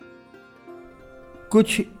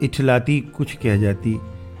कुछ इठलाती कुछ कह जाती,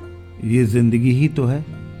 ये जिंदगी ही तो है।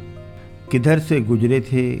 किधर से गुजरे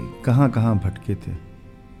थे, कहाँ कहाँ भटके थे।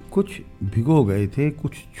 कुछ भिगो गए थे,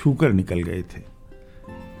 कुछ छूकर निकल गए थे।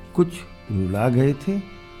 कुछ रुला गए थे,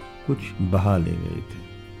 कुछ बहा ले गए थे।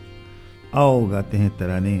 आओ गाते हैं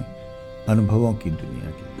तराने अनुभवों की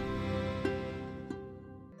दुनिया के।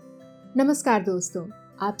 नमस्कार दोस्तों,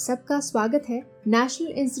 आप सबका स्वागत है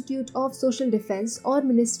National Institute of Social Defence और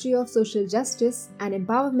Ministry of Social Justice and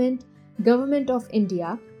Empowerment, Government of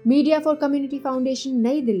India, Media for Community Foundation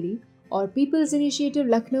New Delhi और पीपल्स इनिशिएटिव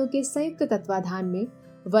लखनऊ के संयुक्त तत्वाधान में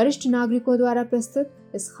वरिष्ठ नागरिकों द्वारा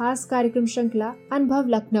प्रस्तुत इस खास कार्यक्रम श्रृंखला अनुभव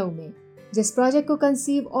लखनऊ में, जिस प्रोजेक्ट को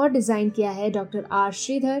कंसीव और डिजाइन किया है डॉक्टर आर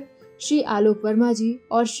श्रीधर, श्री आलोक वर्मा जी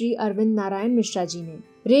और श्री अरविंद नारायण मिश्रा जी ने।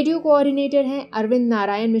 रेडियो कोऑर्डिनेटर हैं अरविंद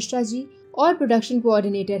नारायण मिश्रा जी और प्रोडक्शन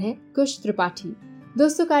कोऑर्डिनेटर हैं कुश त्रिपाठी।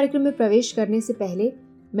 दोस्तों, कार्यक्रम में प्रवेश करने से पहले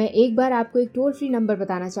मैं एक बार आपको एक टोल फ्री नंबर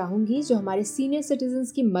बताना चाहूंगी जो हमारे सीनियर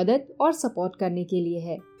सिटीजन्स की मदद और सपोर्ट करने के लिए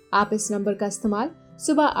है। आप इस नंबर का इस्तेमाल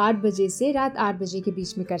सुबह 8 बजे से रात 8 बजे के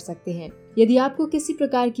बीच में कर सकते हैं। यदि आपको किसी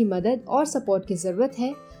प्रकार की मदद और सपोर्ट की जरूरत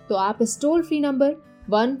है तो आप इस टोल फ्री नंबर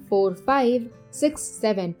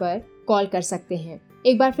 14567 पर कॉल कर सकते हैं।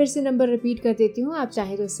 एक बार फिर से नंबर रिपीट कर देती हूँ, आप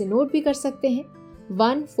चाहें तो इसे नोट भी कर सकते हैं।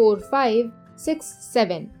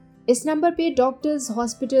 14567। इस नंबर पे doctors,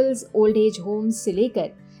 hospitals, old age homes से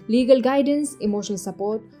लेकर लीगल गाइडेंस, इमोशनल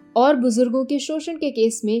सपोर्ट और बुजुर्गों के शोषण के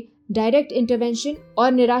केस में डायरेक्ट इंटरवेंशन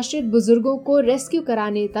और निराश्रित बुजुर्गों को रेस्क्यू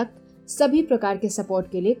कराने तक सभी प्रकार के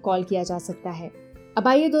सपोर्ट के लिए कॉल किया जा सकता है। अब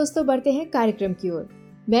आइए दोस्तों, बढ़ते हैं कार्यक्रम की ओर।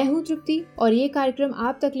 मैं हूँ तृप्ति और ये कार्यक्रम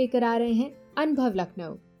आप तक लेकर आ रहे हैं अनुभव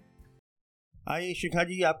लखनऊ। आइए शिखा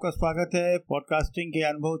जी, आपका स्वागत है पॉडकास्टिंग के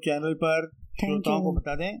अनुभव चैनल पर। श्रोताओं को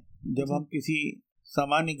बता दें, जब हम किसी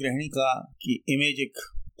सामान्य गृहिणी की इमेज एक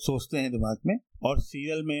सोचते हैं दिमाग में, और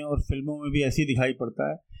सीरियल में और फिल्मों में भी ऐसी दिखाई पड़ता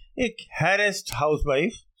है, एक हैरेस्ड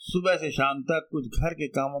हाउसवाइफ सुबह से शाम तक कुछ घर के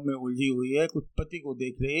कामों में उलझी हुई है, कुछ पति को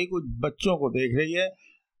देख रही है, कुछ बच्चों को देख रही है,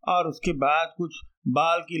 और उसके बाद कुछ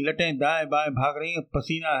बाल की लटें दाएं बाएं भाग रही है,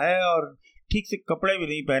 पसीना है और ठीक से कपड़े भी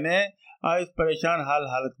नहीं पहने हैं। इस परेशान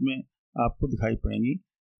हालत में आपको दिखाई पड़ेंगी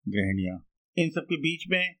गृहिणियां। इन सब के बीच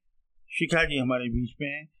में शिखा जी हमारे बीच में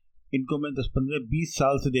हैं। इनको मैं 10, 15, 20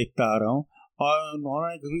 साल से देखता आ रहा हूँ और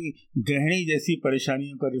उन्होंने कभी गृहिणी जैसी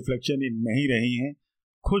परेशानियों का रिफ्लेक्शन नहीं रही हैं।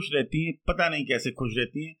 खुश रहती हैं, पता नहीं कैसे खुश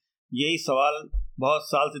रहती हैं। यही सवाल बहुत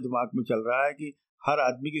साल से दिमाग में चल रहा है कि हर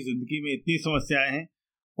आदमी की जिंदगी में इतनी समस्याएं हैं,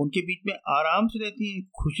 उनके बीच में आराम से रहती हैं,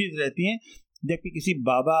 खुशी से रहती हैं, जबकि किसी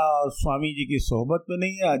बाबा और स्वामी जी की सोहबत में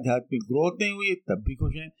नहीं है, आध्यात्मिक ग्रोथ नहीं हुई, तब भी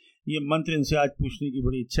खुश हैं। ये मंत्र इनसे आज पूछने की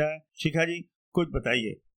बड़ी इच्छा है। शिखा जी, कुछ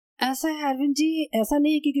बताइए। ऐसा है अरविंद जी, ऐसा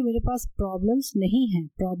नहीं है कि मेरे पास प्रॉब्लम्स नहीं हैं,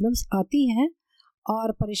 प्रॉब्लम्स आती हैं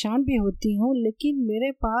और परेशान भी होती हूँ, लेकिन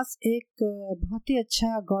मेरे पास एक बहुत ही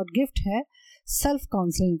अच्छा गॉड गिफ्ट है सेल्फ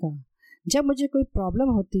काउंसलिंग का। जब मुझे कोई प्रॉब्लम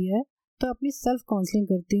होती है तो अपनी सेल्फ काउंसलिंग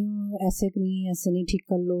करती हूँ। ऐसे नहीं ठीक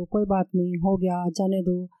कर लो, कोई बात नहीं, हो गया, जाने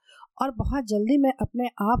दो, और बहुत जल्दी मैं अपने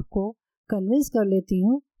आप को कन्विंस कर लेती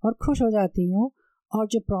हूँ और खुश हो जाती हूँ और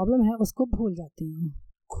जो प्रॉब्लम है उसको भूल जाती हूँ।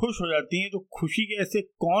 खुश हो जाती हैं तो खुशी के ऐसे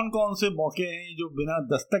कौन कौन से मौके हैं जो बिना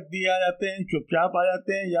दस्तक दिए आ जाते हैं, चुपचाप आ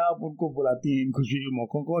जाते हैं, या आप उनको बुलाती हैं इन खुशी के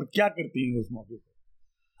मौकों को, और क्या करती हैं उस मौके पर?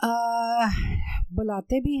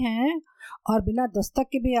 बुलाते भी हैं और बिना दस्तक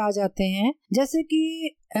के भी आ जाते हैं। जैसे कि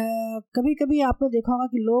कभी कभी आपने देखा होगा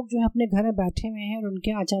कि लोग जो है अपने घर में बैठे हुए हैं और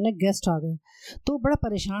उनके अचानक गेस्ट आ गए तो बड़ा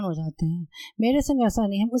परेशान हो जाते हैं। मेरे संग ऐसा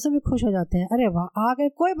नहीं है, हम उससे भी खुश हो जाते हैं। अरे वाह, आ गए,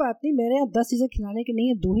 कोई बात नहीं, मेरे यहाँ 10 चीज़ें खिलाने की नहीं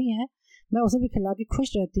है, 2 ही हैं, मैं उसे भी खिला के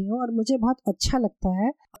खुश रहती हूँ और मुझे बहुत अच्छा लगता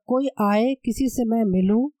है। कोई आए, किसी से मैं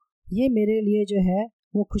मिलूँ, ये मेरे लिए जो है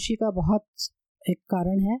वो खुशी का बहुत एक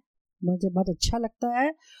कारण है। मुझे बहुत अच्छा लगता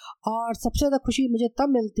है और सबसे ज़्यादा खुशी मुझे तब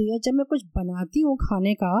मिलती है जब मैं कुछ बनाती हूँ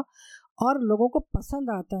खाने का और लोगों को पसंद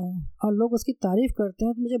आता है और लोग उसकी तारीफ़ करते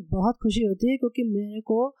हैं, तो मुझे बहुत खुशी होती है, क्योंकि मेरे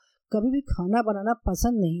को कभी भी खाना बनाना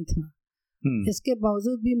पसंद नहीं था। इसके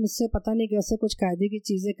बावजूद भी मुझसे पता नहीं कैसे कुछ कायदे की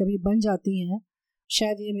चीज़ें कभी बन जाती हैं।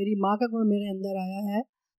 शायद ये मेरी माँ का गुण मेरे अंदर आया है,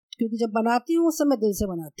 क्योंकि जब बनाती हूँ उस समय दिल से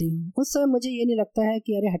बनाती हूँ। उस समय मुझे ये नहीं लगता है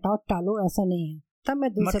कि अरे हटाओ टालो, ऐसा नहीं है, तब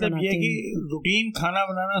मैं दिल से बनाती हूँ। मतलब ये कि रूटीन खाना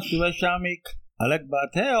बनाना सुबह शाम एक अलग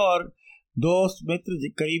बात है, और दोस्त मित्र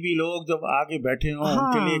करीबी लोग जब आगे बैठे हों, हाँ,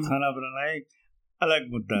 उनके लिए खाना बनाना एक अलग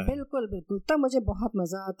मुद्दा है। बिल्कुल बिल्कुल, तब मुझे बहुत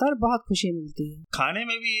मजा आता है और बहुत खुशी मिलती है। खाने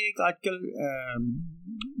में भी एक आजकल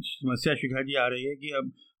समस्या शिखा जी आ रही है कि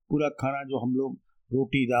अब पूरा खाना जो हम लोग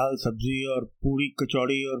रोटी, दाल, सब्जी और पूरी,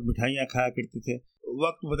 कचौड़ी और मिठाइयाँ खाया करते थे,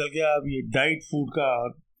 वक्त बदल गया। अब ये डाइट फूड का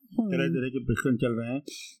तरह तरह के प्रश्न चल रहे हैं,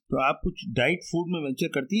 तो आप कुछ डाइट फूड में वेंचर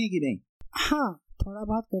करती हैं कि नहीं? हाँ, थोड़ा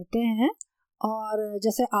बहुत करते हैं और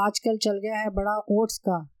जैसे आजकल चल गया है बड़ा ओट्स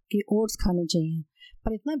का कि ओट्स खाने चाहिए,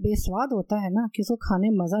 पर इतना बेस्वाद होता है ना कि उसको खाने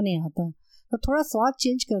में मज़ा नहीं आता। तो थोड़ा स्वाद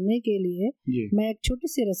चेंज करने के लिए मैं एक छोटी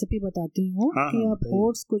सी रेसिपी बताती हूँ कि आप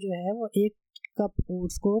ओट्स को जो है वो 1 कप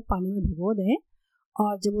ओट्स को पानी में भिगो दें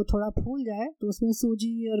और जब वो थोड़ा फूल जाए तो उसमें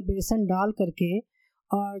सूजी और बेसन डाल करके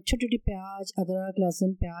और छोटी छोटी प्याज, अदरक,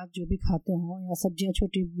 लहसुन, प्याज जो भी खाते हो या सब्जियां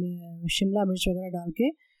छोटी शिमला मिर्च वगैरह डाल के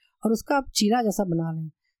और उसका आप चीला जैसा बना लें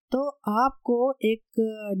तो आपको एक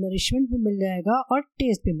नरिशमेंट भी मिल जाएगा और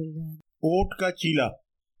टेस्ट भी मिल जाएगा। ओट का चीला,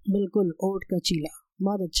 बिल्कुल ओट का चीला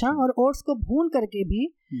बहुत अच्छा। और ओट्स को भून करके भी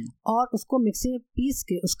और उसको मिक्सी में पीस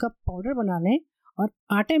के उसका पाउडर बना लें और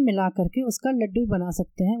आटे मिला करके उसका लड्डू भी बना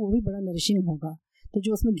सकते हैं, वो भी बड़ा नरिशिंग होगा। तो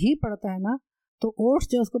जो उसमें घी पड़ता है ना तो ओट्स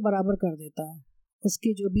जो उसको बराबर कर देता है,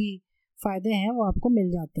 उसके जो भी फायदे हैं वो आपको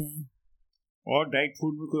मिल जाते हैं। और डाइट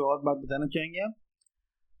फूड में कोई और बात बताना चाहेंगे आप?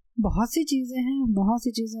 बहुत सी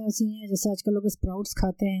चीज़ें ऐसी हैं जैसे आजकल लोग स्प्राउट्स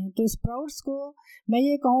खाते हैं, तो स्प्राउट्स को मैं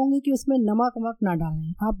ये कहूँगी कि उसमें नमक ना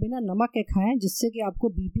डालें, आप बिना नमक के खाएं जिससे कि आपको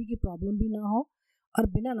बीपी की प्रॉब्लम भी ना हो और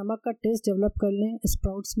बिना नमक का टेस्ट डेवलप कर लें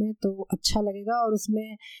स्प्राउट्स में तो अच्छा लगेगा। और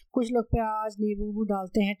उसमें कुछ लोग प्याज नींबू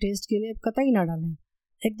डालते हैं टेस्ट के लिए, कतई ना डालें,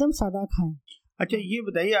 एकदम सादा खाएं। अच्छा ये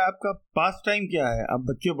बताइए आपका पास टाइम क्या है? अब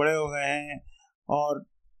बच्चे बड़े हो गए हैं और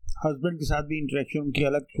हस्बैंड के साथ भी इंटरेक्शन, उनकी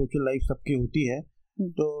अलग सोशल लाइफ सबकी होती है,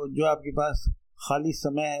 तो जो आपके पास खाली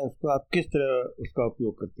समय है उसको आप किस तरह उसका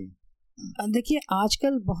उपयोग करती हैं? देखिए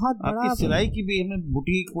आजकल बहुत बड़ा आपकी सिलाई की भी हमें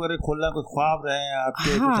बुटीक वगैरह खोलना कोई ख्वाब रहे हैं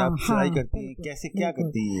आपके? कुछ आप सिलाई करती हैं, कैसे क्या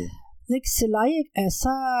करती हैं? देख सिलाई एक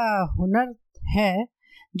ऐसा हुनर है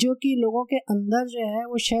जो कि लोगों के अंदर जो है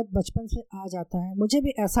वो शायद बचपन से आ जाता है, मुझे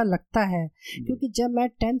भी ऐसा लगता है। क्योंकि जब मैं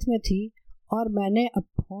 10th में थी और मैंने अब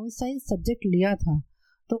होम साइंस सब्जेक्ट लिया था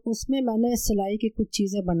तो उसमें मैंने सिलाई की कुछ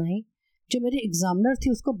चीज़ें बनाई जो मेरी एग्जामिनर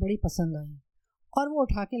थी उसको बड़ी पसंद आई और वो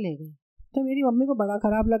उठा के ले गई। तो मेरी मम्मी को बड़ा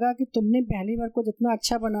ख़राब लगा कि तुमने पहली बार को जितना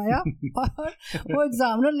अच्छा बनाया और वो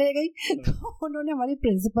एग्जामिनर ले गई। तो उन्होंने हमारी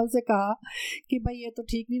प्रिंसिपल से कहा कि भाई ये तो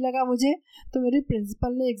ठीक नहीं लगा मुझे, तो मेरी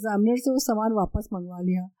प्रिंसिपल ने एग्जामिनर से वो सामान वापस मंगवा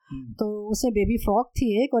लिया। तो उसमें बेबी फ्रॉक थी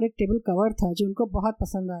एक और एक टेबल कवर था जो उनको बहुत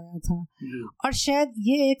पसंद आया था। और शायद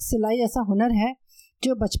ये एक सिलाई ऐसा हुनर है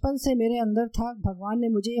जो बचपन से मेरे अंदर था, भगवान ने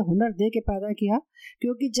मुझे ये हुनर दे के पैदा किया।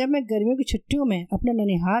 क्योंकि जब मैं गर्मियों की छुट्टियों में अपने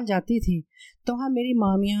ननिहाल जाती थी तो वहाँ मेरी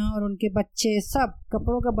मामियाँ और उनके बच्चे सब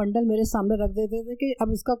कपड़ों का बंडल मेरे सामने रख देते थे कि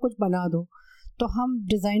अब इसका कुछ बना दो, तो हम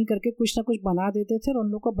डिज़ाइन करके कुछ ना कुछ बना देते थे और उन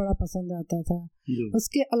लोगों को बड़ा पसंद आता था।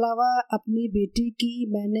 उसके अलावा अपनी बेटी की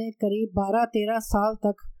मैंने करीब 12-13 साल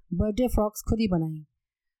तक बर्थडे फ्रॉक्स खुद ही बनाई।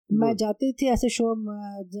 मैं जाती थी ऐसे शो,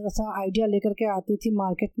 जरा सा आइडिया लेकर के आती थी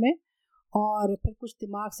मार्केट में और फिर कुछ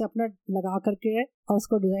दिमाग से अपना लगा करके और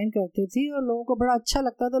उसको डिज़ाइन करती थी और लोगों को बड़ा अच्छा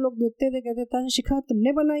लगता था। लोग देखते थे, कहते थे शिखा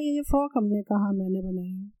तुमने बनाई है ये फ्रॉक? हमने कहा मैंने बनाई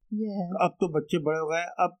है। ये है। अब तो बच्चे बड़े हो गए,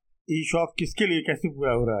 अब ये शौक किसके लिए कैसे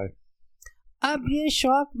पूरा हो रहा है? अब ये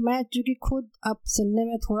शौक मैं चूँकि खुद अब सिलने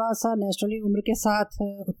में थोड़ा सा नेचुरली उम्र के साथ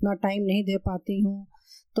उतना टाइम नहीं दे पाती हूँ,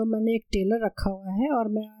 तो मैंने एक टेलर रखा हुआ है और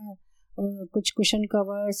मैं कुछ cushion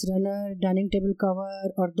covers, runner, dining table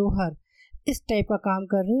cover और दोहर इस टाइप का काम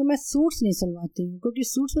कर रही हूँ। मैं सूट्स नहीं सिलवाती हूँ क्योंकि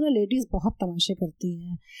सूट्स में ना लेडीज़ बहुत तमाशे करती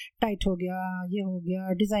हैं, टाइट हो गया, ये हो गया,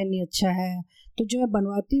 डिज़ाइन नहीं अच्छा है। तो जो मैं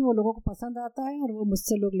बनवाती हूँ वो लोगों को पसंद आता है और वो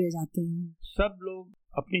मुझसे लोग ले जाते हैं। सब लोग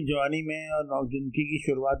अपनी जवानी में और नौजवानी की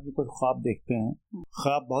शुरुआत में कुछ ख्वाब देखते हैं,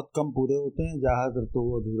 ख्वाब बहुत कम पूरे होते हैं, ज़्यादातर तो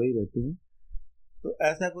वो अधूरे ही रहते हैं। तो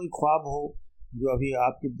ऐसा कोई ख्वाब हो जो अभी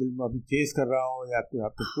आपके दिल में अभी चेस कर रहा हो या कोई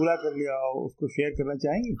आपने पूरा कर लिया हो, उसको शेयर करना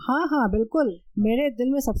चाहेंगे? हाँ बिल्कुल। मेरे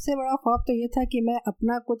दिल में सबसे बड़ा ख्वाब तो ये था कि मैं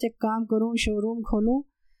अपना कुछ एक काम करूँ, शोरूम खोलूँ,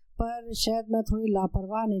 पर शायद मैं थोड़ी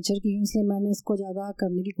लापरवाह नेचर की हूँ इसलिए मैंने इसको ज़्यादा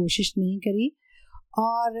करने की कोशिश नहीं करी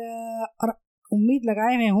और उम्मीद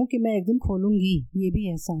लगाए हुए हूँ कि मैं एक दिन खोलूँगी, ये भी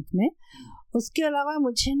है साथ में। उसके अलावा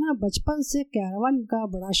मुझे ना बचपन से कैरावन का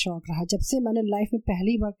बड़ा शौक़ रहा। जब से मैंने लाइफ में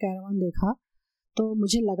पहली बार कैरावन देखा तो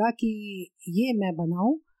मुझे लगा कि ये मैं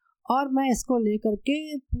बनाऊं और मैं इसको लेकर के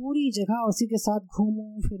पूरी जगह उसी के साथ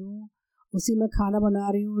घूमूं फिरूं, उसी में खाना बना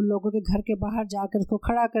रही हूँ, लोगों के घर के बाहर जाकर उसको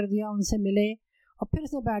खड़ा कर दिया, उनसे मिले और फिर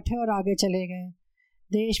से बैठे और आगे चले गए।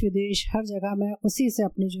 देश विदेश हर जगह मैं उसी से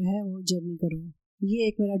अपनी जो है वो जर्नी करूँ, ये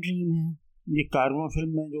एक मेरा ड्रीम है। ये कारवां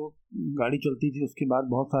फिल्म में जो गाड़ी चलती थी उसके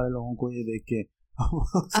बाद बहुत सारे लोगों को ये देख के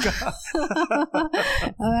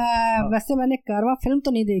वैसे मैंने कारवां फिल्म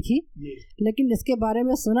तो नहीं देखी लेकिन इसके बारे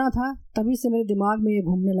में सुना था, तभी से मेरे दिमाग में ये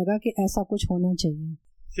घूमने लगा कि ऐसा कुछ होना चाहिए।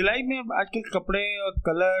 सिलाई में आजकल कपड़े और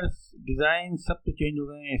कलर्स, डिजाइन सब तो चेंज हो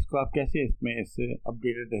गए हैं, इसको आप कैसे इसमें इससे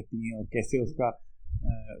अपडेटेड रहती हैं और कैसे उसका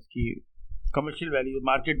उसकी कमर्शियल वैल्यू,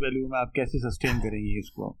 मार्केट वैल्यू में आप कैसे सस्टेन करेंगे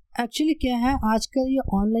इसको? एक्चुअली क्या है, आजकल ये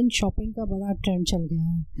ऑनलाइन शॉपिंग का बड़ा ट्रेंड चल गया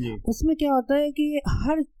है। उसमें क्या होता है कि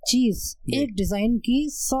हर चीज एक डिजाइन की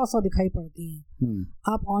 100 दिखाई पड़ती है।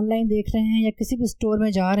 आप ऑनलाइन देख रहे हैं या किसी भी स्टोर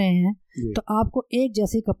में जा रहे हैं तो आपको एक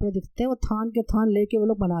जैसे कपड़े दिखते हैं, वो थान के थान लेके वो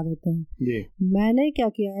लोग बना देते हैं। मैंने क्या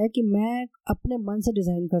किया है कि मैं अपने मन से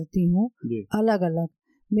डिजाइन करती हूँ अलग अलग।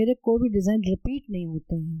 मेरे कोई भी डिजाइन रिपीट नहीं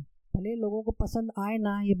होते हैं। भले लोगों को पसंद आए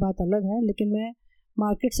ना, ये बात अलग है, लेकिन मैं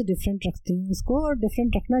मार्केट से डिफरेंट रखती हूँ उसको, और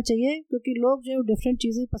डिफरेंट रखना चाहिए क्योंकि लोग जो डिफरेंट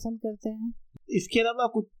चीज़ें पसंद करते हैं। इसके अलावा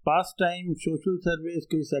कुछ पास टाइम सोशल सर्विस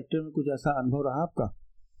के सेक्टर में कुछ ऐसा अनुभव रहा आपका?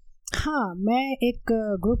 हाँ, मैं एक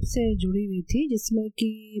ग्रुप से जुड़ी हुई थी जिसमें कि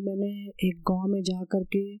मैंने एक गांव में जा कर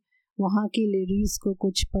के वहाँ की लेडीज़ को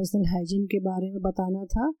कुछ पर्सनल हाइजीन के बारे में बताना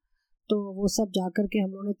था। तो वो सब जाकर के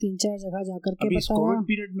हम लोगों ने 3-4 जगह जाकर के बताया। कोविड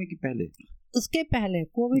पीरियड में कि पहले? उसके पहले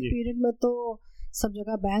कोविड पीरियड में तो सब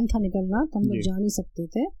जगह बैन था निकलना, तो हम लोग जा नहीं सकते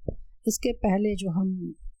थे। इसके पहले जो हम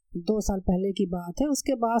 2 साल पहले की बात है,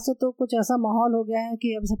 उसके बाद से तो कुछ ऐसा माहौल हो गया है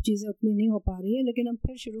कि अब सब चीज़ें उतनी नहीं हो पा रही है, लेकिन हम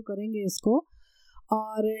फिर शुरू करेंगे इसको।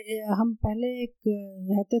 और हम पहले एक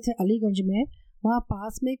रहते थे अलीगंज में, वहाँ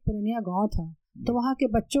पास में एक पुरानिया गांव था, तो वहाँ के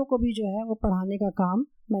बच्चों को भी जो है वो पढ़ाने का काम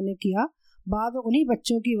मैंने किया। बाद में उन्हीं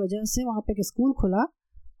बच्चों की वजह से वहाँ पे एक स्कूल खुला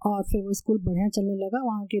और फिर वो स्कूल बढ़िया चलने लगा।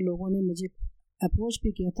 वहाँ के लोगों ने मुझे अप्रोच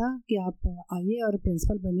भी किया था कि आप आइए और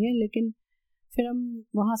प्रिंसिपल बनिए, लेकिन फिर हम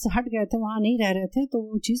वहाँ से हट गए थे, वहाँ नहीं रह रहे थे, तो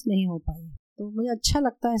वो चीज़ नहीं हो पाई। तो मुझे अच्छा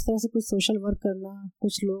लगता है इस तरह से कुछ सोशल वर्क करना,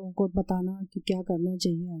 कुछ लोगों को बताना कि क्या करना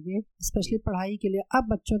चाहिए आगे, स्पेशली पढ़ाई के लिए, अब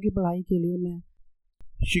बच्चों की पढ़ाई के लिए। मैं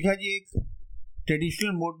शिखा जी एक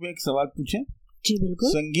ट्रेडिशनल मोड में एक सवाल पूछें? जी बिल्कुल।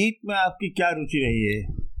 संगीत में आपकी क्या रुचि रही है?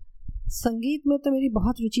 संगीत में तो मेरी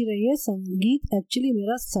बहुत रुचि रही है। संगीत एक्चुअली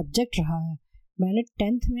मेरा सब्जेक्ट रहा है। मैंने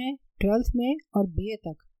 10th में, 12th में और BA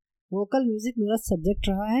तक वोकल म्यूजिक मेरा सब्जेक्ट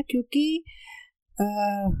रहा है, क्योंकि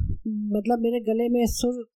मतलब मेरे गले में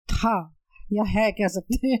सुर था या है कह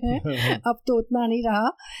सकते हैं अब तो उतना नहीं रहा,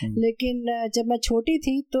 लेकिन जब मैं छोटी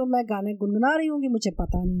थी तो मैं गाने गुनगुना रही हूँ कि मुझे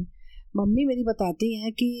पता नहीं। मम्मी मेरी बताती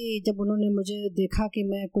हैं कि जब उन्होंने मुझे देखा कि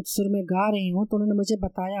मैं कुछ सुर में गा रही हूँ तो उन्होंने मुझे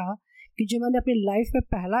बताया कि जो मैंने अपनी लाइफ में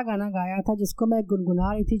पहला गाना गाया था जिसको मैं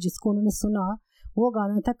गुनगुना रही थी, जिसको उन्होंने सुना, वो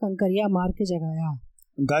गाना था कंकरिया मार के जगाया।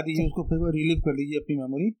 गा दीजिए उसको, फिर वो रिलीव कर लीजिए अपनी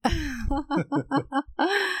मेमोरी।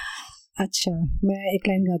 अच्छा, मैं एक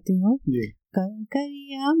लाइन गाती हूँ।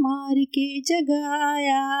 कंकरिया मार के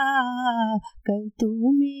जगाया, कल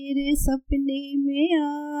तू मेरे सपने में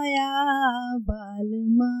आया,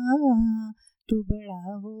 बालमा तू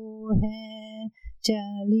बड़ा वो है,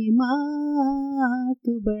 चाली माँ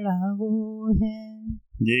तू बड़ा वो है।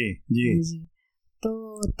 जी जी जी। तो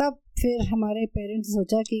तब फिर हमारे पेरेंट्स ने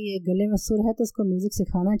सोचा कि ये गले में सुर है तो इसको म्यूजिक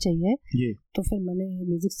सिखाना चाहिए जी। तो फिर मैंने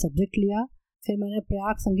म्यूजिक सब्जेक्ट लिया। फिर मैंने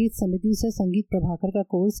प्रयाग संगीत समिति से संगीत प्रभाकर का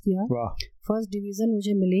कोर्स किया। फर्स्ट डिवीज़न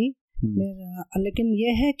मुझे मिली मेरा। लेकिन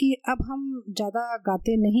ये है कि अब हम ज़्यादा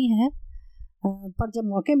गाते नहीं हैं, पर जब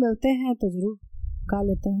मौके मिलते हैं तो ज़रूर गा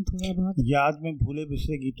लेते हैं थोड़ा बहुत। याद में भूले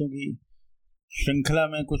बिसरे गीतों की श्रृंखला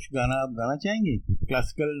में कुछ गाना आप गाना चाहेंगे?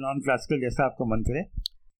 क्लासिकल, नॉन क्लासिकल, जैसा आपका मन करे।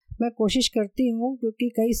 मैं कोशिश करती हूँ क्योंकि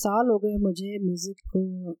कई साल हो गए मुझे म्यूजिक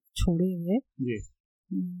को छोड़े हुए। जी।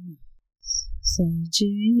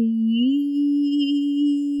 सजनी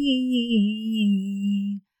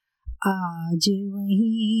आज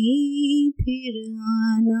वहीं फिर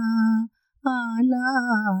आना आना,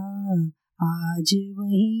 आज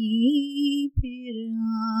वहीं फिर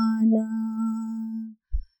आना,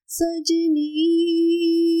 सजनी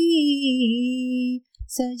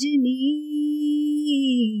सजनी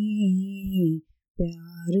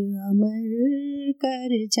प्यार अमर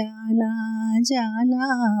कर जाना जाना,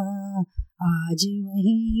 आज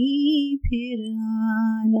वहीं फिर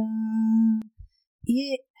आना।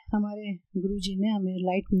 ये हमारे गुरुजी ने हमें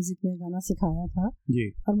लाइट म्यूजिक में गाना सिखाया था जी।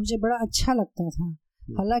 और मुझे बड़ा अच्छा लगता था।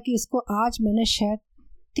 हालांकि इसको आज मैंने शायद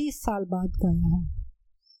 30 साल बाद गाया है।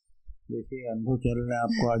 देखिए, अनुभव चैनल ने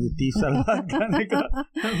आपको आज 30 साल बाद गाने का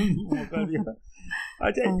मौका दिया।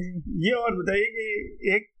 अच्छा, ये और बताइए कि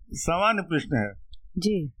एक सामान्य प्रश्न है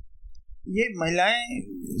जी। ये महिलाएं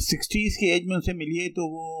 60s की एज में उनसे मिलिए तो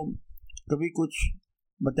वो कभी कुछ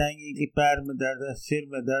बताएंगी कि पैर में दर्द है, सिर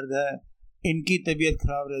में दर्द है, इनकी तबीयत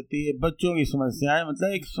खराब रहती है, बच्चों की समस्याएं,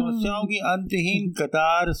 मतलब एक समस्याओं की अंतहीन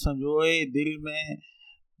कतार संजोए दिल में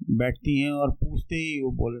बैठती हैं और पूछते ही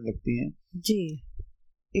वो बोलने लगती हैं जी।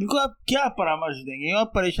 इनको आप क्या परामर्श देंगे? और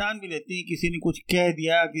परेशान भी रहती हैं, किसी ने कुछ कह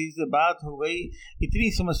दिया, किसी से बात हो गई,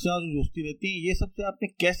 इतनी समस्याओं से जूझती रहती हैं। ये सबसे आपने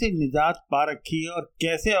कैसे निजात पा रखी है और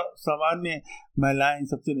कैसे सामान्य महिलाएं इन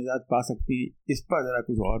सबसे निजात पा सकती हैं? इस पर जरा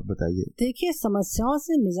कुछ और बताइए। देखिए, समस्याओं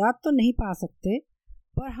से निजात तो नहीं पा सकते,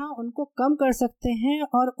 पर हाँ उनको कम कर सकते हैं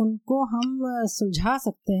और उनको हम सुलझा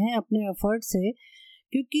सकते हैं अपने एफर्ट से,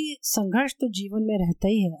 क्योंकि संघर्ष तो जीवन में रहता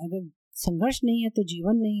ही है। अगर संघर्ष नहीं है तो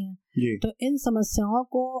जीवन नहीं है। तो इन समस्याओं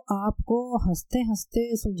को आपको हंसते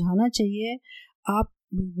हंसते सुलझाना चाहिए। आप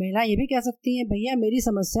महिला ये भी कह सकती हैं भैया मेरी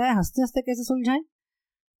समस्या है, हंसते हंसते कैसे सुलझाएं।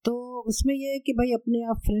 तो उसमें ये है कि भाई अपने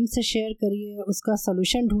आप फ्रेंड से शेयर करिए, उसका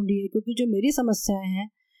सलूशन ढूंढिए, क्योंकि जो मेरी समस्याएं हैं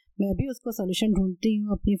मैं भी उसको सलूशन ढूंढती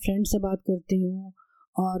हूँ, अपनी फ्रेंड से बात करती हूँ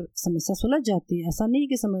और समस्या सुलझ जाती है। ऐसा नहीं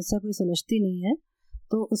कि समस्या कोई सुलझती नहीं है।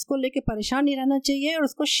 तो उसको लेके परेशान नहीं रहना चाहिए और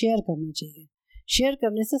उसको शेयर करना चाहिए। शेयर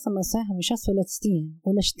करने से समस्याएं हमेशा सुलझती हैं,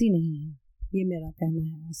 उलझती नहीं हैं। ये मेरा कहना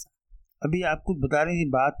है। ऐसा अभी आप कुछ बता रही थी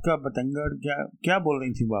बात का बतंगड़, क्या बोल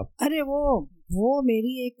रही थी आप? अरे वो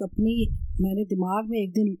मेरी एक अपनी, मेरे दिमाग में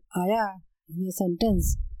एक दिन आया ये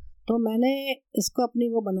सेंटेंस, तो मैंने इसको अपनी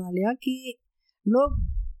वो बना लिया कि लोग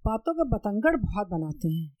बातों का बतंगड़ बहुत बनाते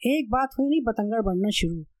हैं। एक बात हुई नहीं बतंगड़ बनना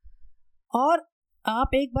शुरू, और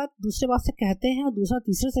आप एक बात दूसरे बात से कहते हैं और दूसरा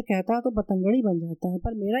तीसरे से कहता है तो बतंगड़ ही बन जाता है।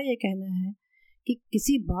 पर मेरा ये कहना है कि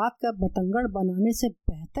किसी बात का बतंगड़ बनाने से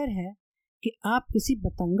बेहतर है कि आप किसी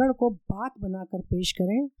बतंगड़ को बात बनाकर पेश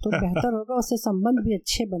करें तो बेहतर होगा, उससे संबंध भी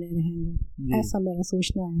अच्छे बने रहेंगे। ऐसा मेरा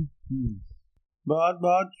सोचना है। बहुत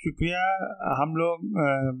बहुत शुक्रिया। हम लोग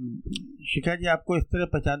शिखा जी आपको इस तरह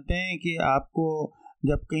पहचानते हैं कि आपको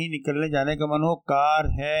जब कहीं निकलने जाने का मन हो, कार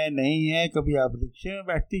है नहीं है, कभी आप रिक्शे में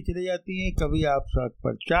बैठती चली जाती हैं, कभी आप सड़क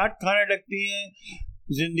पर चाट खाने लगती हैं।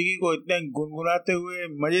 जिंदगी को इतने गुनगुनाते हुए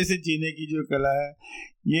मजे से जीने की जो कला है,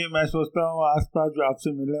 ये मैं सोचता हूँ आसपास जो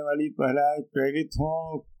आपसे मिलने वाली महिलाएं प्रेरित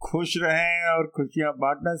हों, खुश रहें और खुशियाँ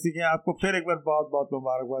बांटना सीखें। आपको फिर एक बार बहुत बहुत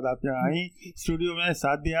मुबारकबाद। आप यहाँ आई, स्टूडियो में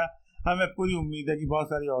साथ दिया। हमें पूरी उम्मीद है कि बहुत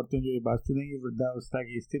सारी औरतें जो ये बात सुनेंगी वृद्धावस्था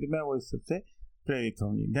की स्थिति में, वो इस सबसे प्रेरित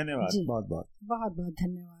होंगी। धन्यवाद, बहुत बहुत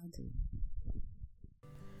धन्यवाद।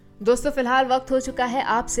 दोस्तों फिलहाल वक्त हो चुका है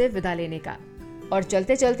आपसे विदा लेने का, और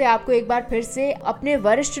चलते चलते आपको एक बार फिर से अपने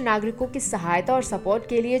वरिष्ठ नागरिकों की सहायता और सपोर्ट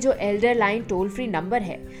के लिए जो elder line toll free number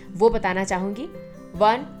है वो बताना चाहूंगी,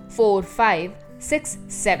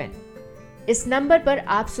 14567। इस नंबर पर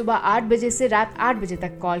आप सुबह 8 बजे से रात 8 बजे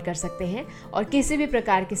तक कॉल कर सकते हैं और किसी भी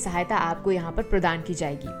प्रकार की सहायता आपको यहाँ पर प्रदान की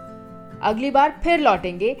जाएगी। अगली बार फिर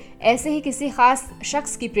लौटेंगे ऐसे ही किसी खास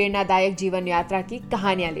शख्स की प्रेरणादायक जीवन यात्रा की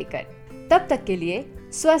कहानियां लेकर। तब तक के लिए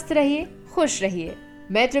स्वस्थ रहिए, खुश रहिए।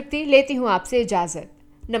 मैं तृप्ति लेती हूँ आपसे इजाजत।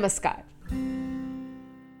 नमस्कार।